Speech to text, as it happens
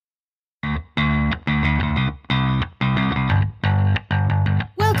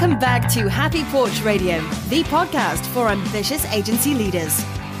back to Happy Porch Radio, the podcast for ambitious agency leaders.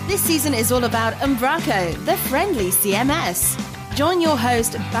 This season is all about Umbraco, the friendly CMS. Join your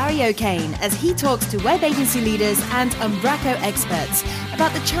host, Barry O'Kane, as he talks to web agency leaders and Umbraco experts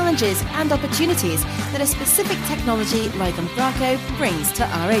about the challenges and opportunities that a specific technology like Umbraco brings to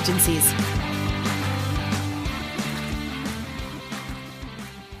our agencies.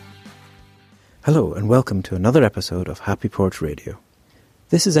 Hello and welcome to another episode of Happy Porch Radio.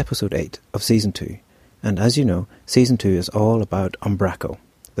 This is episode 8 of Season 2, and as you know, Season 2 is all about Umbraco,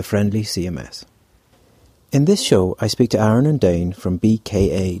 the friendly CMS. In this show, I speak to Aaron and Dane from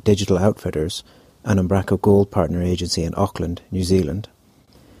BKA Digital Outfitters, an Umbraco Gold partner agency in Auckland, New Zealand.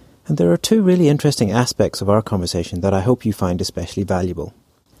 And there are two really interesting aspects of our conversation that I hope you find especially valuable.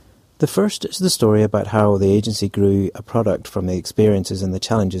 The first is the story about how the agency grew a product from the experiences and the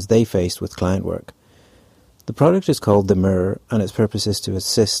challenges they faced with client work. The product is called The Mirror, and its purpose is to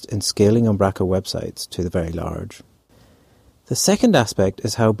assist in scaling Umbraco websites to the very large. The second aspect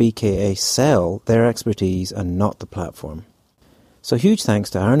is how BKA sell their expertise and not the platform. So huge thanks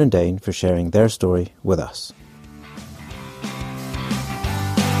to Aaron and Dane for sharing their story with us.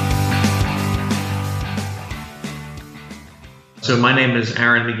 So my name is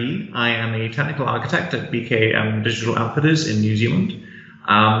Aaron McGee. I am a technical architect at BKA Digital Outfitters in New Zealand.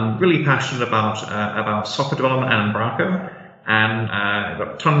 I'm really passionate about software development and Umbraco, and I've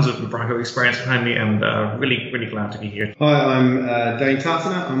got tons of Umbraco experience behind me, and really glad to be here. Hi, I'm Dane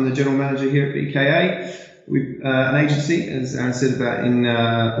Tatana. I'm the general manager here at BKA. We're an agency, as Aaron said, in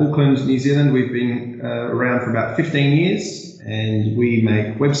Auckland, New Zealand. We've been around for about 15 years, and we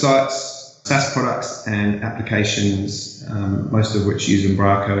make websites, SaaS products and applications, most of which use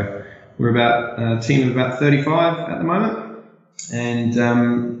Umbraco. We're about a team of about 35 at the moment, and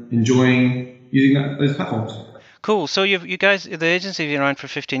enjoying using those platforms. Cool. So you guys, the agency, have been around for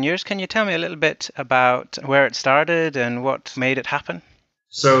 15 years. Can you tell me a little bit about where it started and what made it happen?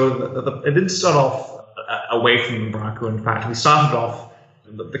 So it didn't start off away from Umbraco. In fact, we started off,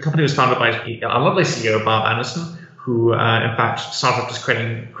 the company was founded by a lovely CEO, Bob Anderson, who in fact started off just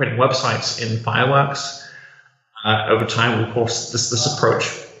creating websites in Fireworks. Over time, of course, this approach,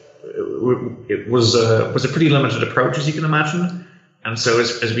 it was a pretty limited approach, as you can imagine. And so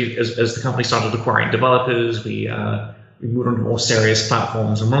as the company started acquiring developers, we moved on to more serious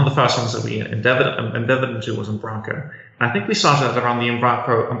platforms. And one of the first ones that we endeavored into was Umbraco. And I think we started around the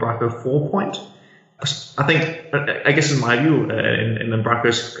Umbraco 4 point. I guess in my view, in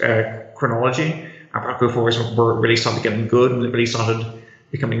Umbraco's chronology, Umbraco 4 really started getting good, and it really started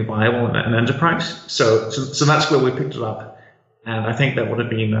becoming viable in an enterprise. So that's where we picked it up. And I think that would have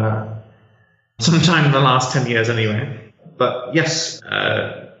been sometime in the last 10 years anyway. But yes,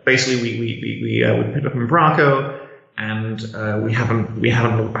 basically we picked up Umbraco, and we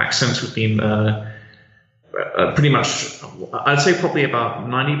haven't looked back since. We've been pretty much, I'd say probably about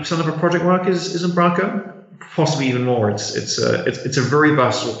 90% of our project work is Umbraco, possibly even more. It's a very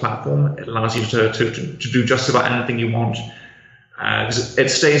versatile platform. It allows you to do just about anything you want. It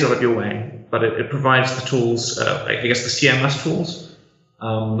stays out of your way, but it provides the tools, I guess the CMS tools,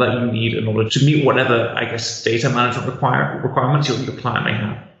 that you need in order to meet whatever, I guess, data management requirements your client may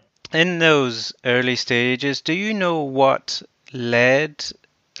have. In those early stages, do you know what led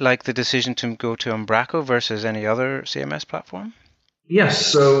the decision to go to Umbraco versus any other CMS platform? Yes,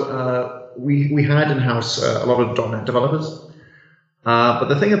 so we had in-house a lot of .NET developers. But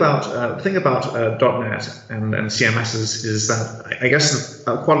the thing about .NET and CMSs is that I guess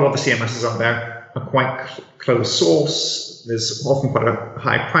quite a lot of the CMSs out there are quite closed source. There's often quite a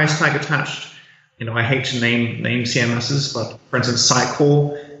high price tag attached. I hate to name CMSs, but for instance,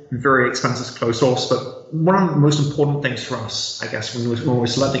 Sitecore, very expensive closed source. But one of the most important things for us, I guess, when we're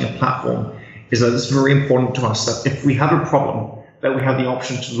selecting a platform, is that it's very important to us that if we have a problem, that we have the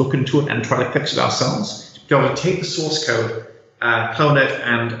option to look into it and try to fix it ourselves. To be able to take the source code, clone it,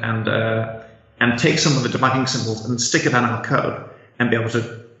 and take some of the debugging symbols and stick it in our code, and be able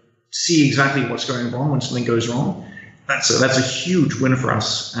to see exactly what's going wrong when something goes wrong. That's a huge win for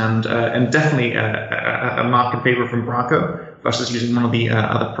us, and definitely a mark in favor of Umbraco versus using one of the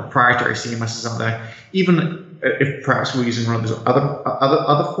other proprietary CMSs out there. Even if perhaps we're using one of those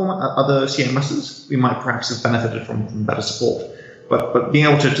other CMSs, we might perhaps have benefited from better support. But being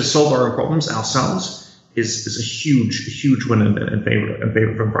able to solve our own problems ourselves is a huge win in favor of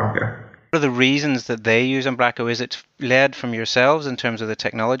Umbraco. What are the reasons that they use Umbraco? Is it led from yourselves in terms of the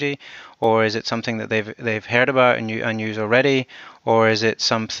technology, or is it something that they've heard about and use already, or is it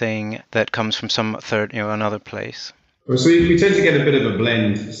something that comes from some third, another place? Well, so we tend to get a bit of a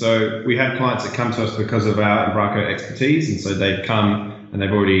blend. So we have clients that come to us because of our Umbraco expertise, and so they've come and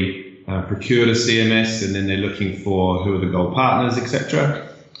they've already procured a CMS, and then they're looking for who are the gold partners, etc.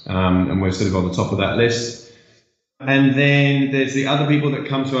 And we're sort of on the top of that list. And then there's the other people that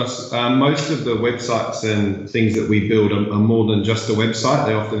come to us. Most of the websites and things that we build are more than just a website.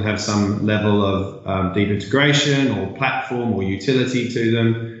 They often have some level of deep integration or platform or utility to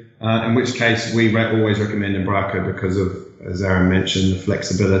them, in which case we always recommend Embraco because of, as Aaron mentioned, the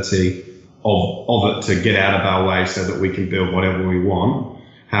flexibility of it to get out of our way so that we can build whatever we want,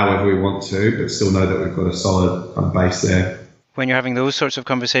 however we want to, but still know that we've got a solid kind of base there. When you're having those sorts of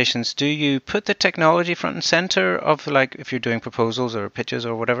conversations, do you put the technology front and center of, like, if you're doing proposals or pitches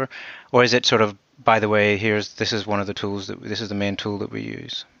or whatever, or is it sort of, by the way, this is one of the tools this is the main tool that we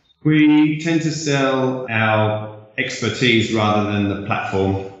use? We tend to sell our expertise rather than the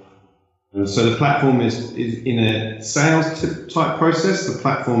platform. So the platform is in a sales type process. The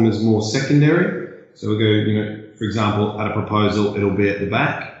platform is more secondary. So we'll go, for example, at a proposal, it'll be at the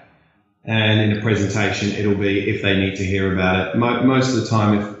back. And in a presentation, it'll be if they need to hear about it. Most of the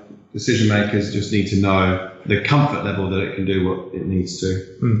time, if decision makers just need to know the comfort level that it can do what it needs to.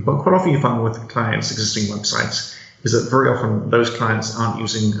 But quite often you find with clients' existing websites is that very often those clients aren't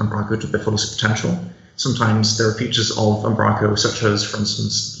using Embraco to their fullest potential. Sometimes there are features of Embraco, such as, for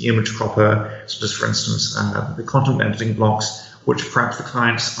instance, the image cropper, such as, for instance, the content editing blocks, which perhaps the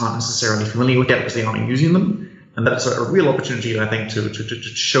clients aren't necessarily familiar with yet because they aren't using them. And that's a real opportunity, I think, to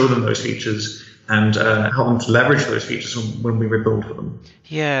show them those features and help them to leverage those features when we rebuild for them.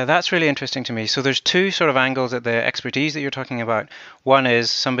 Yeah, that's really interesting to me. So there's two sort of angles at the expertise that you're talking about. One is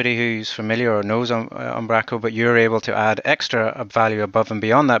somebody who's familiar or knows Embraco, but you're able to add extra value above and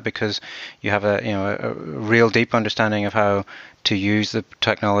beyond that because you have a real deep understanding of how to use the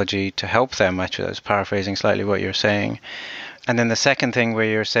technology to help them. Actually, I was paraphrasing slightly what you're saying. And then the second thing where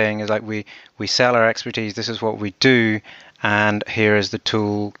you're saying is like we sell our expertise, this is what we do, and here is the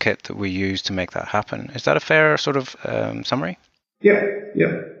toolkit that we use to make that happen. Is that a fair sort of summary? Yeah.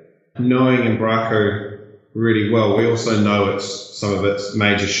 Knowing Embraco really well, we also know some of its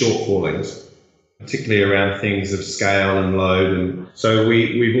major shortfallings, particularly around things of scale and load. And so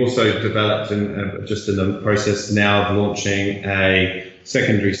we've also developed and just in the process now of launching a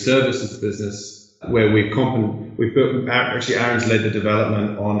secondary services business where we've built, actually Aaron's led the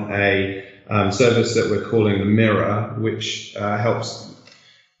development on a service that we're calling the Mirror, which helps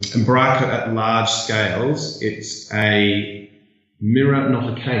Embraco at large scales. It's a mirror,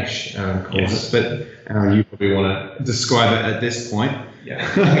 not a cache, Aaron calls it. But Aaron, you probably want to describe it at this point. Yeah,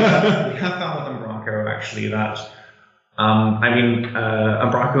 we have found with Embraco actually that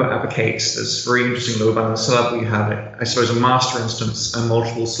Embraco advocates this very interesting load balance setup. We have, I suppose, a master instance and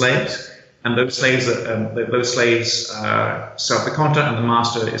multiple slaves. And those slaves serve the content, and the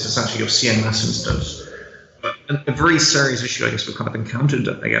master is essentially your CMS instance. But a very serious issue, I guess, we've kind of encountered,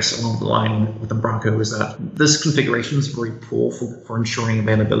 along the line with Embraco is that this configuration is very poor for ensuring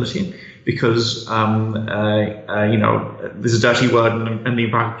availability because, there's a dirty word in the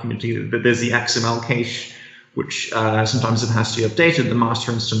Embraco community, but there's the XML cache, which sometimes it has to be updated. The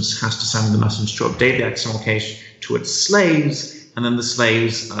master instance has to send the message to update the XML cache to its slaves. And then the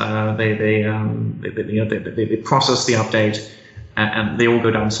slaves, they process the update, and they all go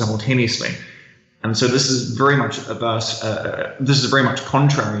down simultaneously. And so this is very much very much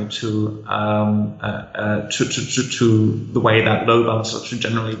contrary to the way that load balancers should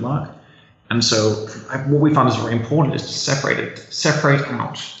generally work. And so what we found is very important is to separate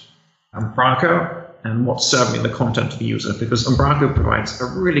out Embraco and what's serving the content to the user, because Embraco provides a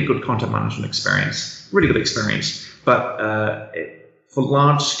really good content management experience, but for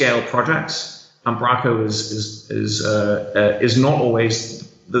large scale projects, Embraco is not always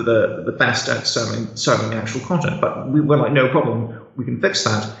the best at serving the actual content. But we're like, no problem, we can fix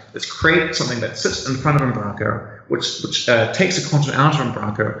that. Let's create something that sits in front of Embraco, which takes the content out of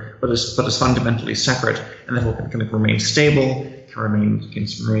Embraco, but is fundamentally separate, and therefore can remain stable, can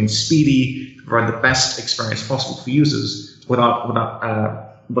remain speedy, provide the best experience possible for users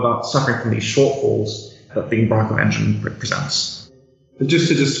without suffering from these shortfalls that the Embraco engine presents. And just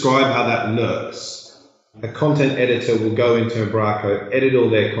to describe how that looks, a content editor will go into Embraco, edit all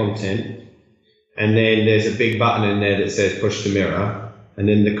their content, and then there's a big button in there that says push to mirror, and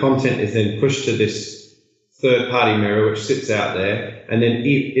then the content is then pushed to this third-party mirror which sits out there, and then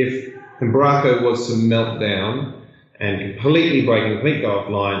if Embraco was to melt down and completely go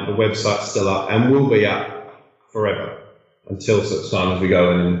offline, the website's still up and will be up forever until such time as we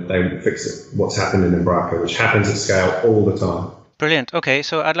go in and they fix it, what's happened in Embraco, which happens at scale all the time. Brilliant. Okay,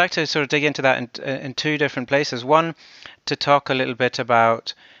 so I'd like to sort of dig into that in two different places. One, to talk a little bit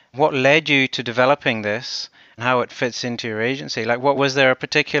about what led you to developing this, and how it fits into your agency. Like, what was there a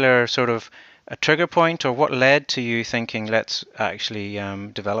particular sort of a trigger point, or what led to you thinking, let's actually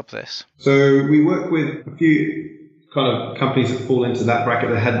develop this? So we work with a few kind of companies that fall into that bracket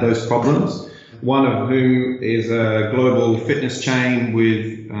that had those problems. One of whom is a global fitness chain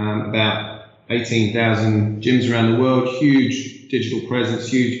with about 18,000 gyms around the world, huge digital presence,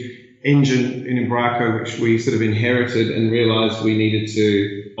 huge engine in Embraco, which we sort of inherited and realized we needed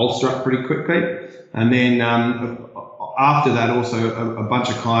to bolster up pretty quickly. And then after that, also a bunch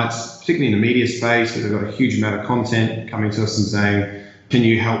of clients, particularly in the media space, where they've got a huge amount of content coming to us and saying, can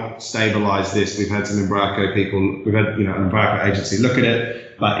you help stabilize this? We've had some Embraco people, we've had an Embraco agency look at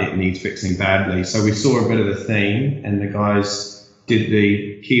it, but it needs fixing badly. So we saw a bit of a theme, and the guys did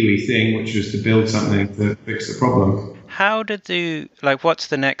the Kiwi thing, which was to build something to fix the problem. How did you, like, what's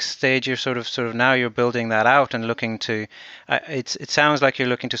the next stage? You're sort of now you're building that out and looking to, it sounds like you're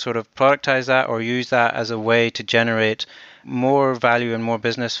looking to sort of productize that or use that as a way to generate more value and more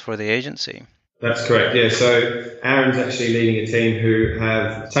business for the agency. That's correct, yeah. So Aaron's actually leading a team who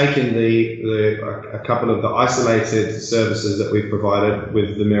have taken a couple of the isolated services that we've provided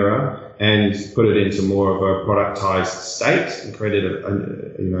with the Mirror and put it into more of a productized state and created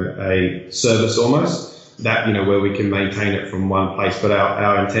a service almost that, where we can maintain it from one place. But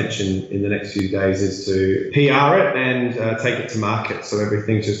our intention in the next few days is to PR it and take it to market. So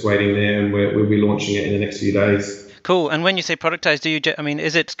everything's just waiting there, and we'll be launching it in the next few days. Cool. And when you say productized,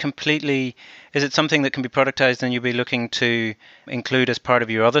 is it something that can be productized and you'll be looking to include as part of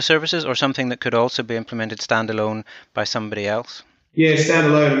your other services, or something that could also be implemented standalone by somebody else? Yeah,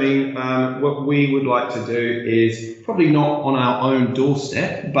 standalone. I mean, what we would like to do is probably not on our own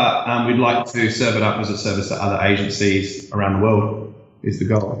doorstep, but we'd like to serve it up as a service to other agencies around the world is the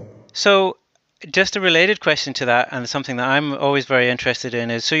goal. So just a related question to that, and something that I'm always very interested in,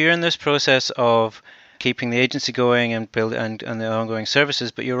 is so you're in this process of keeping the agency going and the ongoing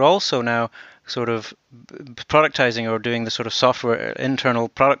services, but you're also now sort of productizing or doing the sort of software internal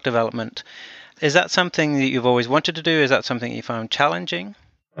product development. Is that something that you've always wanted to do? Is that something you found challenging?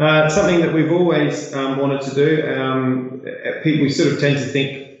 Something that we've always wanted to do. We sort of tend to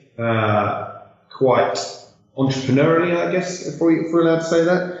think quite entrepreneurially, I guess, if we're allowed to say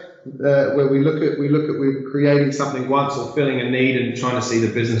that. Where we look at we're creating something once or filling a need and trying to see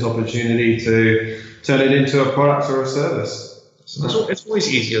the business opportunity to turn it into a product or a service. So it's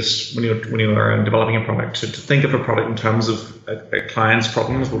always easiest when you're developing a product to think of a product in terms of a client's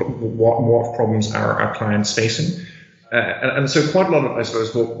problems. What problems are our clients facing? And so quite a lot of, I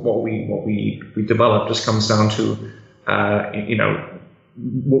suppose, what we develop just comes down to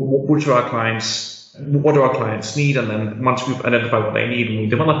what do our clients need, and then once we've identified what they need and we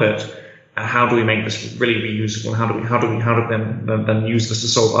develop it, how do we make this really reusable? How do we then use this to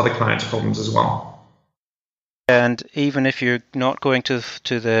solve other clients' problems as well? And even if you're not going to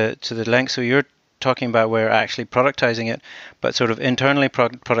the length, so you're talking about where actually productizing it, but sort of internally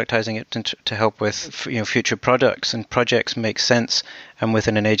productizing it to help with future products and projects make sense, and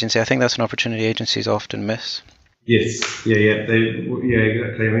within an agency, I think that's an opportunity agencies often miss. Yes, yeah,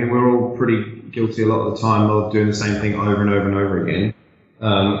 exactly. I mean, we're all pretty guilty a lot of the time of doing the same thing over and over and over again.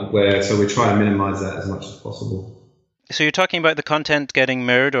 So we try to minimize that as much as possible. So you're talking about the content getting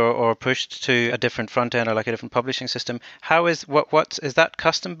mirrored or pushed to a different front end or like a different publishing system. How is is that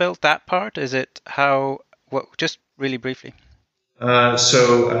custom built, that part? Is it just really briefly?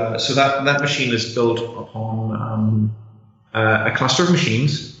 So that machine is built upon a cluster of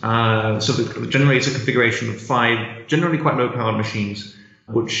machines. So it generates a configuration of 5 generally quite low powered machines,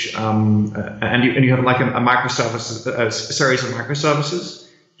 which and you have like a microservice, a series of microservices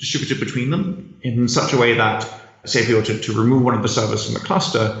distributed between them in such a way that, say, if you were to remove one of the servers from the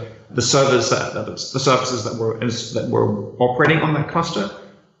cluster, the services that were operating on that cluster,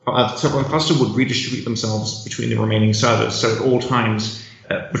 would redistribute themselves between the remaining servers. So at all times,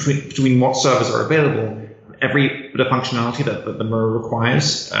 between what servers are available, every bit of functionality that the mirror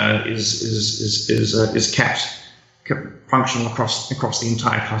requires is kept functional across the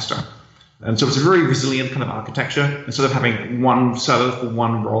entire cluster. And so it's a very resilient kind of architecture. Instead of having one server for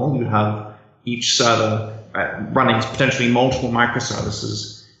one role, you have each server running potentially multiple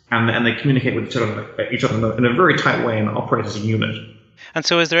microservices, and they communicate with each other in a very tight way and operate as a unit. And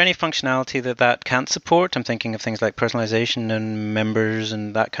so is there any functionality that can't support? I'm thinking of things like personalization and members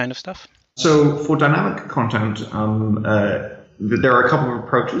and that kind of stuff. So for dynamic content, there are a couple of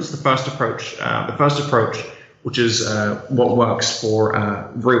approaches. The first approach, which is what works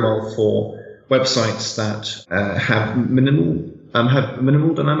very well for websites that have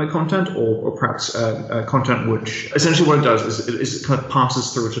minimal dynamic content, or perhaps content which essentially what it does is it kind of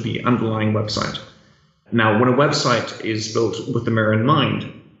passes through to the underlying website. Now, when a website is built with the mirror in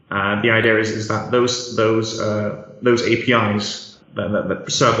mind, the idea is that those APIs that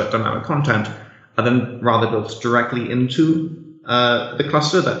serve that dynamic content are then rather built directly into the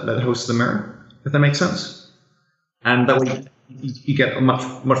cluster that hosts the mirror, if that makes sense. And that way you get a much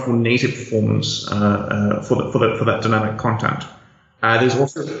more native performance for that dynamic content. There's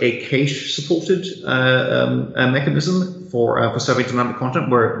also a cache-supported mechanism for serving dynamic content,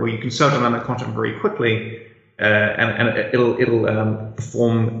 where you can serve dynamic content very quickly, and it'll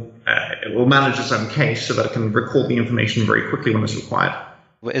perform. It will manage its own cache so that it can record the information very quickly when it's required.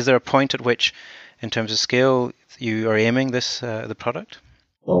 Is there a point at which, in terms of scale, you are aiming the product?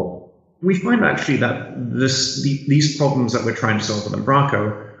 Well, we find actually that these problems that we're trying to solve with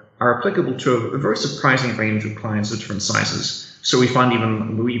Embraco are applicable to a very surprising range of clients of different sizes. So we find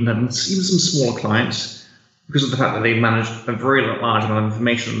we even have some smaller clients, because of the fact that they manage a very large amount of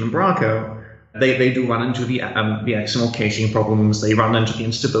information in Embraco. They do run into the XML caching problems. They run into the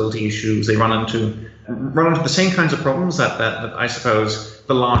instability issues. They run into the same kinds of problems that I suppose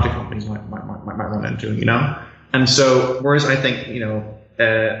the larger companies might run into, you know. And so, whereas I think, you know,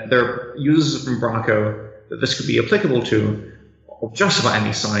 there are users of Embraco that this could be applicable to, of just about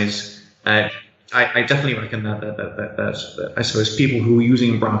any size. I definitely reckon that I suppose people who are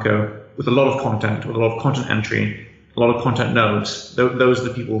using Embraco with a lot of content entry, a lot of content nodes, those are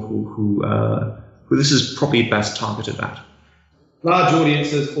the people who this is probably best targeted at. Large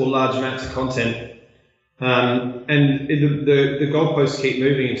audiences or large amounts of content. And the goalposts keep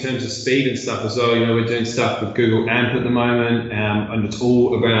moving in terms of speed and stuff as well. You know, we're doing stuff with Google AMP at the moment, and it's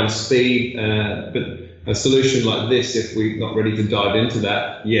all around speed. But a solution like this, if we're not ready to dive into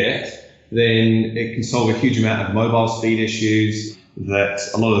that yet, then it can solve a huge amount of mobile speed issues that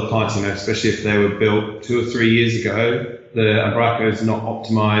a lot of the clients, you know, especially if they were built 2 or 3 years ago, the Embraco is not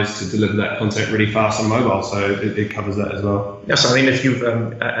optimized to deliver that content really fast on mobile, so it covers that as well. Yes, I mean, if you've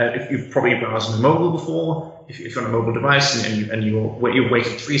probably browsed on mobile before, if you're on a mobile device and you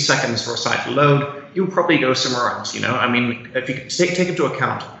waited 3 seconds for a site to load, you'll probably go somewhere else. You know, I mean, if you take into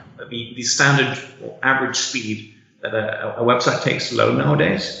account the standard or average speed that a website takes to load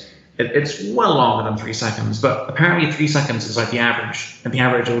nowadays, it's well longer than 3 seconds. But apparently 3 seconds is like the average, and the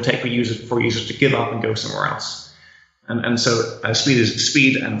average it will take for users to give up and go somewhere else. And so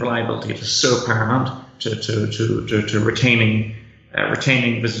speed and reliability is so paramount to retaining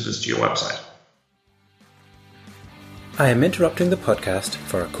visitors to your website. I am interrupting the podcast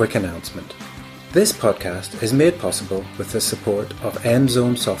for a quick announcement. This podcast is made possible with the support of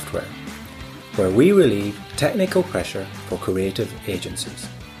Endzone Software, where we relieve technical pressure for creative agencies.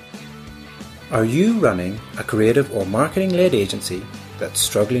 Are you running a creative or marketing-led agency that's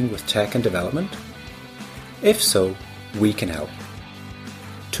struggling with tech and development? If so, we can help.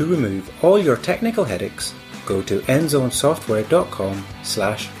 To remove all your technical headaches, go to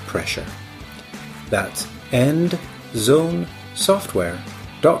endzonesoftware.com/pressure. That's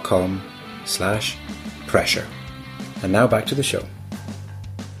endzonesoftware.com/pressure. And now back to the show.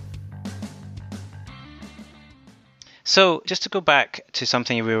 So just to go back to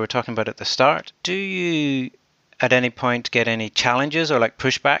something we were talking about at the start, do you at any point get any challenges or like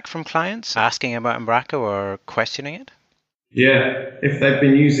pushback from clients asking about Embraco or questioning it? Yeah, if they've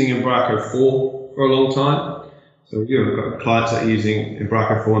been using Embraco 4 for a long time. So you've got clients that are using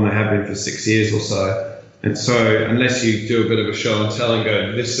Embraco 4 and they have been for 6 years or so. And so unless you do a bit of a show and tell and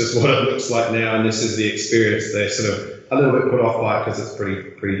go, this is what it looks like now and this is the experience, they're sort of a little bit put off by it because it's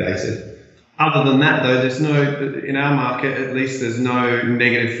pretty dated. Other than that, though, there's no, in our market at least, there's no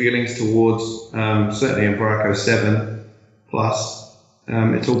negative feelings towards certainly Embraco 7 Plus.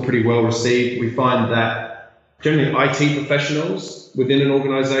 It's all pretty well received. We find that generally IT professionals within an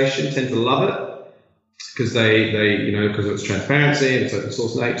organization tend to love it because they you know, because of its transparency and its open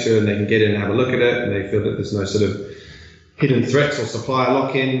source nature, and they can get in and have a look at it, and they feel that there's no sort of hidden threats or supplier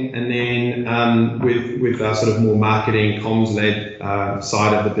lock-in. And then with our sort of more marketing, comms-led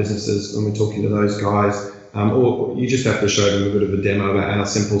side of the businesses, when we're talking to those guys, or you just have to show them a bit of a demo about how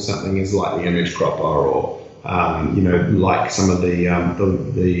simple something is, like the image cropper, or you know, like some of the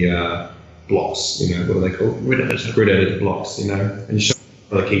blocks, you know, what are they called? Grid editor blocks, you know, and you show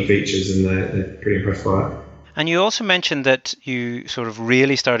them the key features, and they're pretty impressed by it. And you also mentioned that you sort of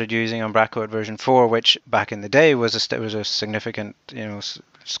really started using Embraco at version 4, which back in the day was a significant, you know,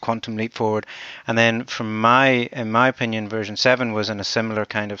 quantum leap forward. And then in my opinion, version 7 was in a similar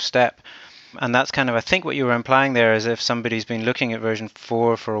kind of step. And that's kind of, I think what you were implying there is if somebody's been looking at version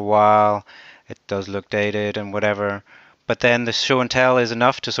 4 for a while, it does look dated and whatever, but then the show and tell is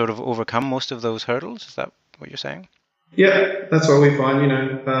enough to sort of overcome most of those hurdles. Is that what you're saying? Yeah, that's what we find. You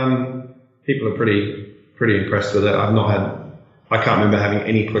know, people are pretty pretty impressed with it. I can't remember having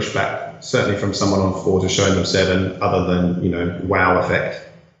any pushback, certainly from someone on 4 to showing them 7, other than, wow effect.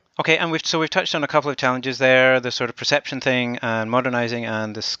 Okay, and we've touched on a couple of challenges there, the sort of perception thing and modernizing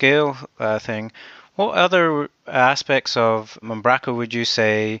and the scale thing. What other aspects of Umbraco would you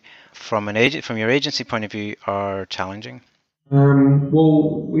say from your agency point of view are challenging?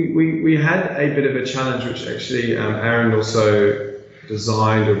 Well, we had a bit of a challenge, which actually Aaron also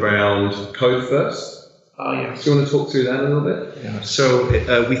designed around code first. Yes. Do you want to talk through that a little bit? Yeah. So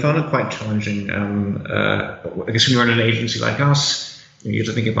we found it quite challenging. I guess when you're in an agency like us, you have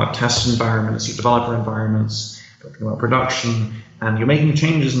to think about test environments, your developer environments, talking about production, and you're making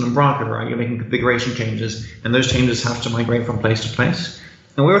changes in Umbraco, right? You're making configuration changes, and those changes have to migrate from place to place.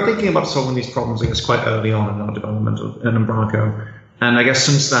 And we were thinking about solving these problems, I guess, quite early on in our development in Umbraco. And I guess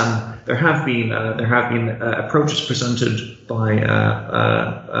since then, there have been approaches presented by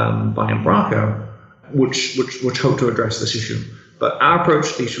Umbraco which hope to address this issue. But our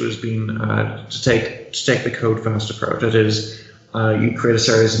approach to the issue has been to take the code first approach. That is, you create a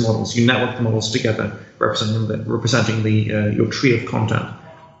series of models, you network the models together, representing your tree of content,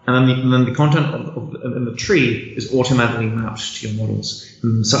 and then the content in the tree is automatically mapped to your models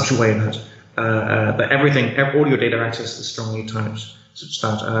in such a way that all your data access is strongly typed, such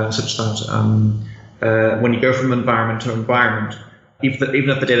that when you go from environment to environment, even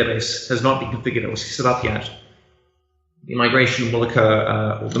if the database has not been configured or set up yet, the migration will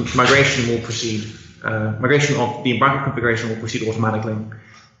occur, or the migration will proceed. Migration of the Umbraco configuration will proceed automatically.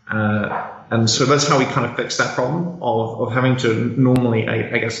 And so that's how we kind of fix that problem of having to normally,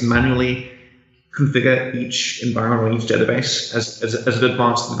 I guess, manually configure each environment or each database as it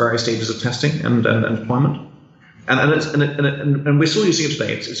advances the various stages of testing and deployment. And we're still using it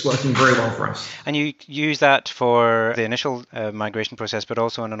today. It's working very well for us. And you use that for the initial migration process, but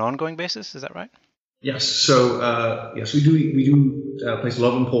also on an ongoing basis. Is that right? Yes. So yes, we do place a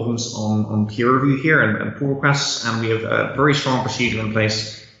lot of importance on peer review here and pull requests, and we have a very strong procedure in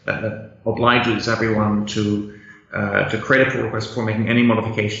place that obliges everyone to create a pull request before making any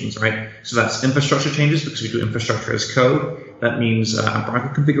modifications. Right. So that's infrastructure changes, because we do infrastructure as code. That means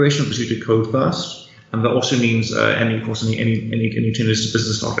Umbraco configuration, because we do code first, and that also means any changes to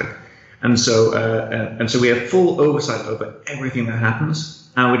business logic. And so we have full oversight over everything that happens.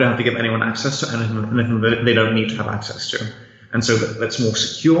 And we don't have to give anyone access to anything that they don't need to have access to. And so that's more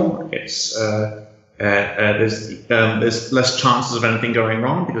secure. It's there's less chances of anything going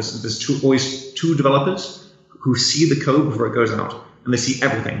wrong, because there's always two developers who see the code before it goes out, and they see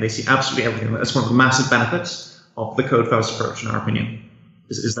everything. They see absolutely everything. That's one of the massive benefits of the code first approach, in our opinion.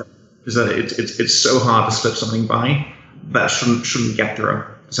 Is that it's so hard to slip something by that shouldn't get through,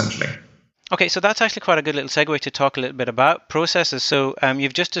 essentially. Okay, so that's actually quite a good little segue to talk a little bit about processes. So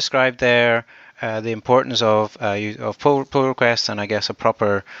you've just described there the importance of pull requests, and I guess a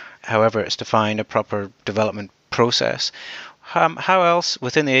proper, however it's defined, a proper development process. How else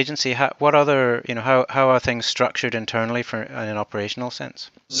within the agency? What other, how are things structured internally in an operational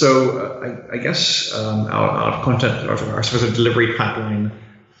sense? So I guess our content, or I suppose a delivery pipeline,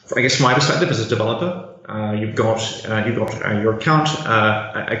 I guess from my perspective as a developer. You've got your account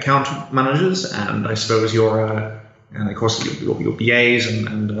managers, and I suppose and of course your BAs,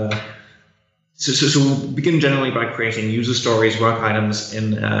 and so we'll begin generally by creating user stories, work items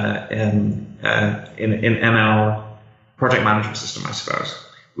in our project management system, I suppose.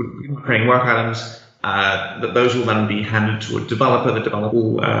 We'll begin creating work items. That those will then be handed to a developer. The developer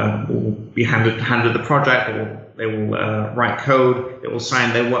will be handed the project. They will write code. They will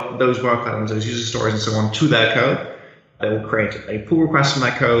sign those work items, those user stories, and so on to their code. They will create a pull request from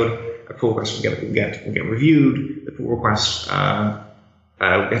that code. A pull request will get reviewed. The pull request will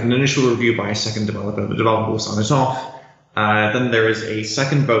get an initial review by a second developer. The developer will sign it off. Then there is a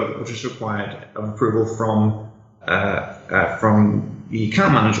second vote, which is required of approval from the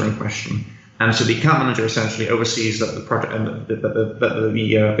account manager in question. And so the account manager essentially oversees that the project and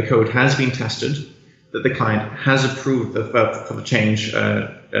the code has been tested, that the client has approved for the change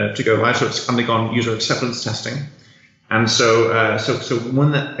to go live, so it's undergone user acceptance testing. And so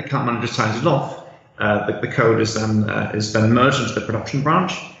when the account manager signs it off, the code is then merged into the production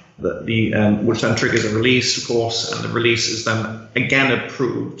branch, which then triggers a release, of course, and the release is then again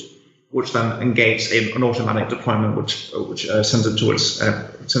approved, which then engages an automatic deployment, which sends it to its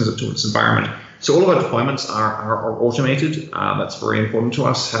environment. So all of our deployments are automated. That's very important to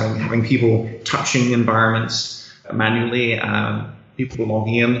us. Having people touching environments manually, people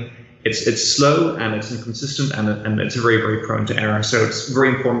logging in. It's slow and it's inconsistent and it's very, very prone to error. So it's very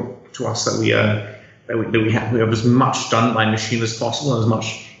important to us that we have as much done by machine as possible and as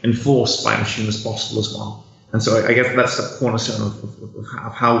much enforced by a machine as possible as well. And so I guess that's the cornerstone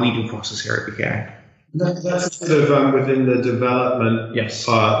of how we do process here at BKA. That's sort of within the development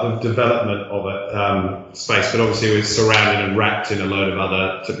part of development of it space, but obviously we're surrounded and wrapped in a load of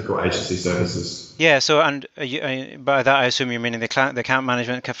other typical agency services. Yeah. So, and by that, I assume you're meaning the account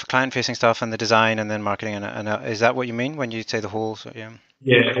management, client-facing stuff, and the design, and then marketing. And is that what you mean when you say the whole? So, yeah.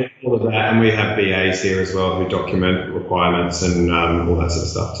 Yeah, all of that, and we have BAs here as well who document requirements and all that sort of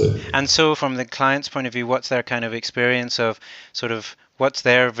stuff too. And so, from the client's point of view, what's their kind of experience of sort of what's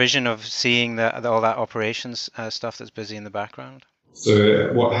their vision of seeing all that operations stuff that's busy in the background?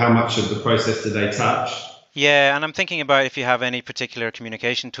 So, how much of the process do they touch? Yeah, and I'm thinking about if you have any particular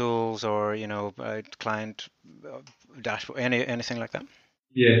communication tools or client dashboard, anything like that.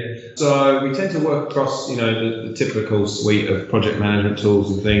 Yeah, so we tend to work across, the typical suite of project management tools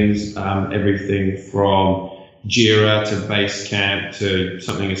and things, everything from Jira to Basecamp to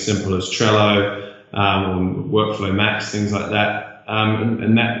something as simple as Trello, Workflow Max, things like that.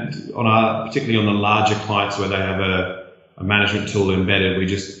 And that particularly on the larger clients where they have a management tool embedded, we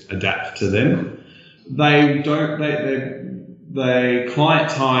just adapt to them. They client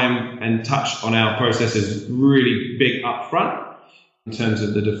time and touch on our process is really big upfront. In terms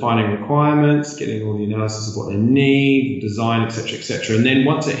of the defining requirements, getting all the analysis of what they need, design, etc., etc. And then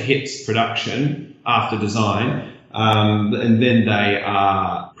once it hits production after design, and then they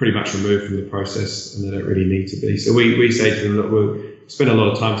are pretty much removed from the process and they don't really need to be. So we say to them, look, we'll spend a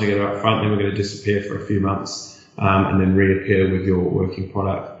lot of time together up front, then we're going to disappear for a few months and then reappear with your working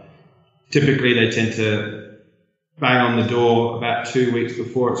product. Typically, they tend to bang on the door about 2 weeks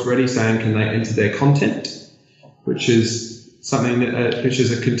before it's ready saying, can they enter their content, which is something which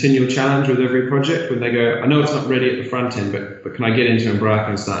is a continual challenge with every project when they go, I know it's not ready at the front end, but can I get into Embraco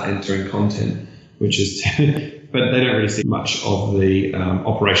and start entering content, which is, but they don't really see much of the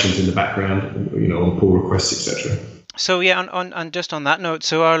operations in the background, all the pull requests, etc. So yeah, on just on that note,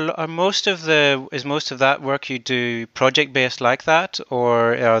 so are most of that work you do project based like that,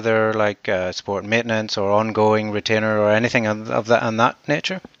 or are there like support and maintenance or ongoing retainer or anything of that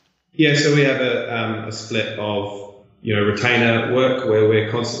nature? Yeah, so we have a split of retainer work where we're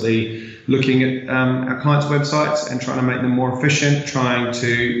constantly looking at our clients' websites and trying to make them more efficient, trying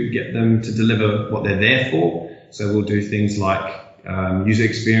to get them to deliver what they're there for. So we'll do things like user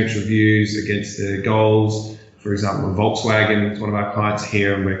experience reviews against their goals. For example, Volkswagen is one of our clients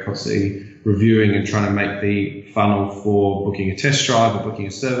here, and we're constantly reviewing and trying to make the funnel for booking a test drive or booking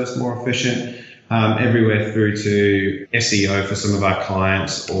a service more efficient. Everywhere through to SEO for some of our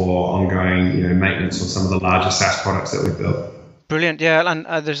clients or ongoing, maintenance on some of the larger SaaS products that we've built. Brilliant, yeah, and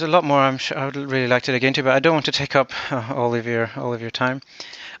there's a lot more I'm sure I would really like to dig into, but I don't want to take up all of your time.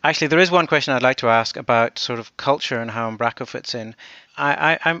 Actually, there is one question I'd like to ask about sort of culture and how Embraco fits in.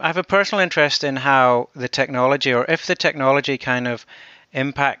 I have a personal interest in how the technology, or if the technology kind of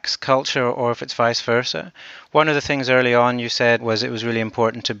impacts culture or if it's vice versa. One of the things early on you said was it was really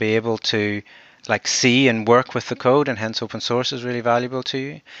important to be able to see and work with the code, and hence open source is really valuable to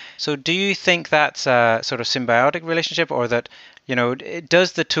you. So do you think that's a sort of symbiotic relationship, or that,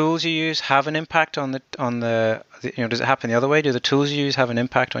 does the tools you use have an impact on the does it happen the other way? Do the tools you use have an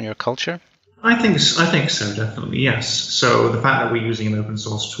impact on your culture? I think so, definitely, yes. So the fact that we're using an open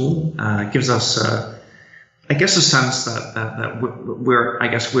source tool gives us, I guess, a sense that we're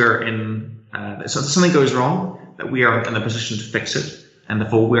in, so if something goes wrong, that we are in a position to fix it. And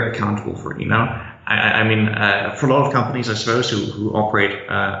therefore, we're accountable for it. I mean, for a lot of companies, I suppose, who operate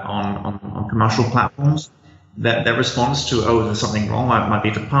on commercial platforms, that their response to there's something wrong might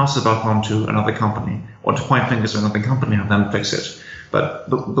be to pass the buck on to another company or to point fingers at another company and have them fix it. But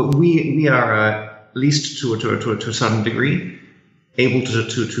we are at least to a certain degree able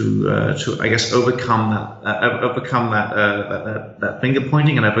to I guess overcome that finger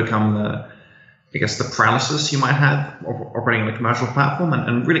pointing and overcome the paralysis you might have operating on a commercial platform,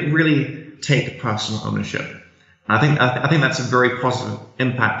 and really take personal ownership. And I think that's a very positive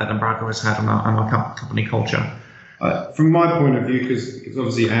impact that Embraco has had on our company culture. From my point of view, because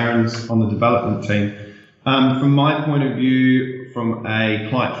obviously Aaron's on the development team, from my point of view, from a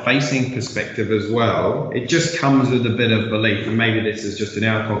client-facing perspective as well, it just comes with a bit of belief, and maybe this is just in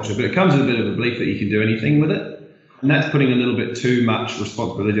our culture, but it comes with a bit of a belief that you can do anything with it. And that's putting a little bit too much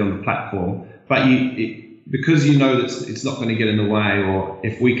responsibility on the platform. But because you know that it's not going to get in the way, or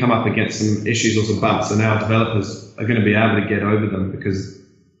if we come up against some issues or some bumps, then our developers are going to be able to get over them because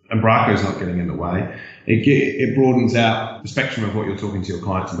Embraco is not getting in the way. It broadens out the spectrum of what you're talking to your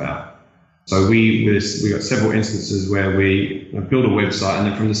clients about. So we got several instances where we build a website, and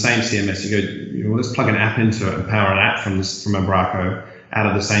then from the same CMS you go, let's plug an app into it and power an app from Embraco, out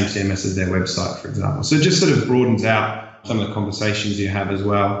of the same CMS as their website, for example. So it just sort of broadens out some of the conversations you have as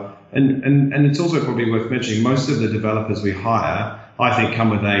well. And it's also probably worth mentioning, most of the developers we hire, I think, come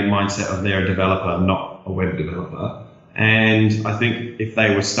with a mindset of they're a developer, not a web developer. And I think if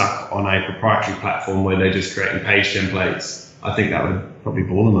they were stuck on a proprietary platform where they're just creating page templates, I think that would probably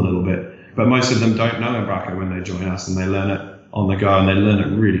bore them a little bit. But most of them don't know Embraco when they join us, and they learn it on the go, and they learn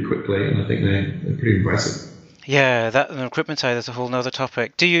it really quickly, and I think they're pretty impressive. Yeah, that on the recruitment side is a whole nother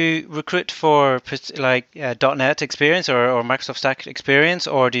topic. Do you recruit for .NET experience or Microsoft Stack experience,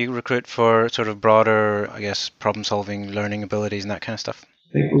 or do you recruit for sort of broader, I guess, problem-solving, learning abilities and that kind of stuff?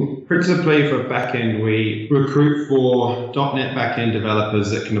 I think principally for backend, we recruit for .NET backend developers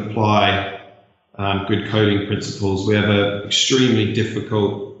that can apply good coding principles. We have an extremely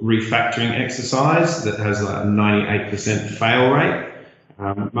difficult refactoring exercise that has like a 98% fail rate,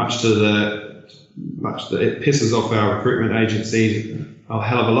 it pisses off our recruitment agencies a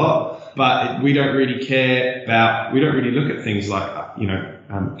hell of a lot. But we don't really look at things like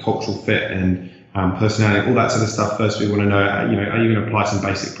cultural fit and personality, all that sort of stuff. First, we want to know, are you going to apply some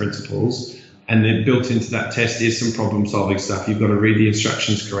basic principles? And then built into that test is some problem-solving stuff. You've got to read the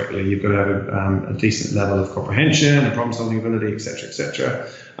instructions correctly. You've got to have a decent level of comprehension and problem-solving ability, etc., etc.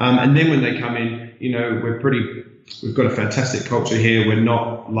 And then when they come in, we've got a fantastic culture here. We're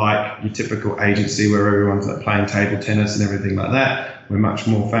not like your typical agency where everyone's like playing table tennis and everything like that. We're much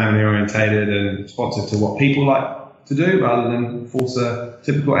more family-orientated and responsive to what people like to do rather than force a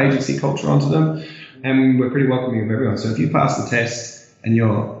typical agency culture onto them. And we're pretty welcoming of everyone. So if you pass the test and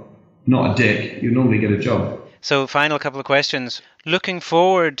you're not a dick, you normally get a job. So final couple of questions. Looking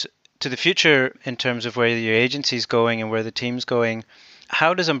forward to the future in terms of where your agency's going and where the team's going,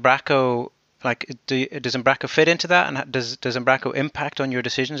 how does Embraco, does Embraco fit into that? And does Embraco impact on your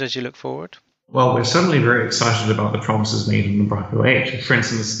decisions as you look forward? Well, we're certainly very excited about the promises made in Embraco 8. For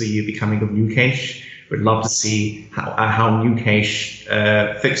instance, the coming of New Cache. We'd love to see how New Cache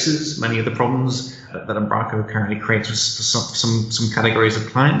fixes many of the problems that Embraco currently creates for some categories of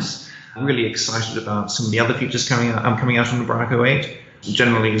clients. I'm really excited about some of the other features coming out from Embraco 8.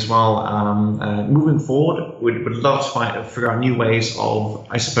 Generally as well, moving forward, we'd love to figure out new ways of,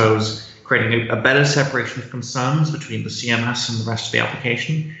 I suppose, creating a better separation of concerns between the CMS and the rest of the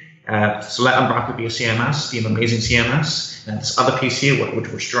application. So let Embraco be a CMS, be an amazing CMS, and this other piece here,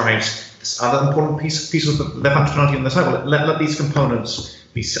 which drives this other important piece of the functionality on the side. Well, let these components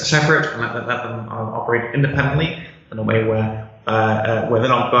be separate and let them operate independently in a way where they're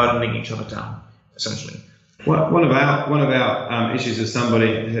not burdening each other down, essentially. Well, one of our issues as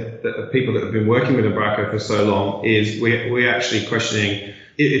people that have been working with Embraco for so long is we're actually questioning.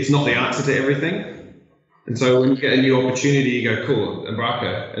 It's not the answer to everything. And so when you get a new opportunity, you go, cool,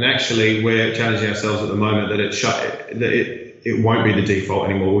 Embraco. And actually, we're challenging ourselves at the moment that it won't be the default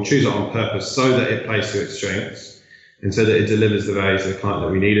anymore. We'll choose it on purpose so that it plays to its strengths and so that it delivers the value to the client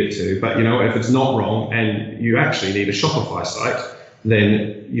that we need it to. But, if it's not wrong and you actually need a Shopify site,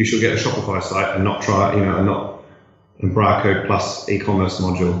 then you should get a Shopify site and not not Embraco plus e-commerce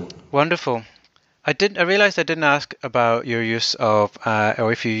module. Wonderful. I realized I didn't ask about your use of,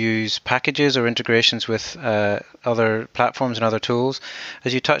 or if you use packages or integrations with other platforms and other tools.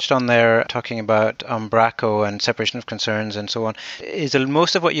 As you touched on there, talking about Embraco and separation of concerns and so on. Is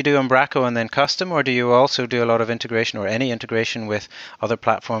most of what you do Embraco and then custom, or do you also do a lot of integration or any integration with other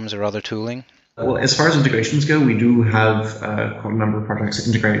platforms or other tooling? Well, as far as integrations go, we do have quite a number of projects that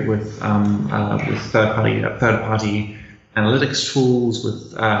integrate with third-party analytics tools,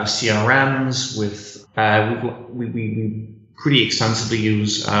 with CRMs, with we pretty extensively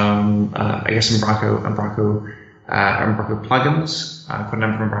use Embraco plugins, quite a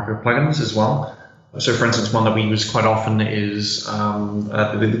number of Embraco plugins as well. So, for instance, one that we use quite often is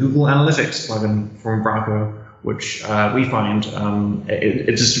the Google Analytics plugin from Embraco, which we find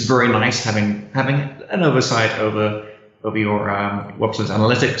it's just very nice having an oversight over your website's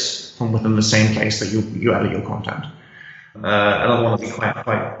analytics from within the same place that you edit your content. Another one that we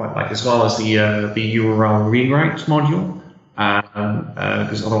quite like as well is the URL rewrite module,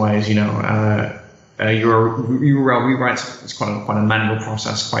 because otherwise, URL rewrites is quite a manual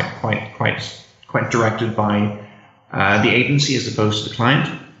process, quite directed by the agency as opposed to the client.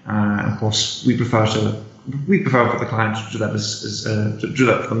 Of course, we prefer for the client to do that to do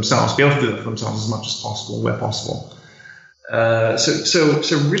that for themselves, be able to do that for themselves as much as possible where possible.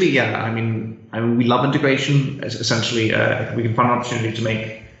 So really, yeah. I mean, we love integration. Essentially, if we can find an opportunity to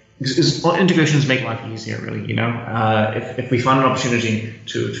make integrations make life easier. Really, if we find an opportunity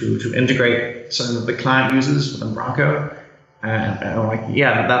to integrate something that the client uses with Embraco, like,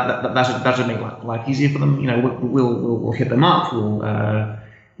 yeah, that should make life easier for them. We'll hit them up. We'll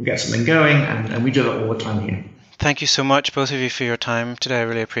get something going, and we do that all the time here. Thank you so much, both of you, for your time today. I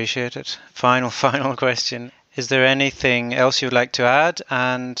really appreciate it. Final question. Is there anything else you'd like to add?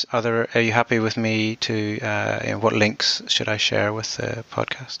 And are you happy with me to, what links should I share with the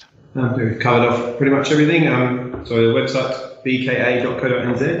podcast? We've covered off pretty much everything. So the website,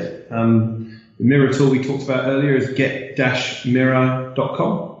 bka.co.nz. The mirror tool we talked about earlier is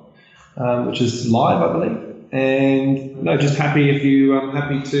get-mirror.com, which is live, I believe. And just happy if you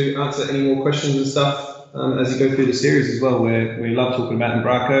happy to answer any more questions and stuff as you go through the series as well. We love talking about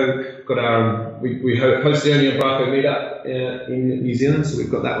Embraco. We host the only Embraco meetup in New Zealand, so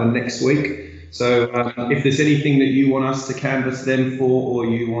we've got that one next week. So if there's anything that you want us to canvass them for, or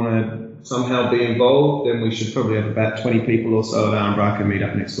you want to somehow be involved, then we should probably have about 20 people or so at our Embraco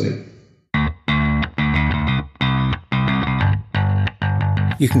meetup next week.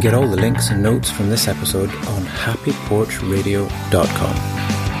 You can get all the links and notes from this episode on happyporchradio.com.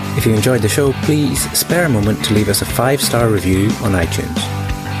 If you enjoyed the show, please spare a moment to leave us a 5-star review on iTunes.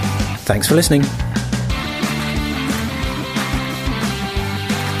 Thanks for listening.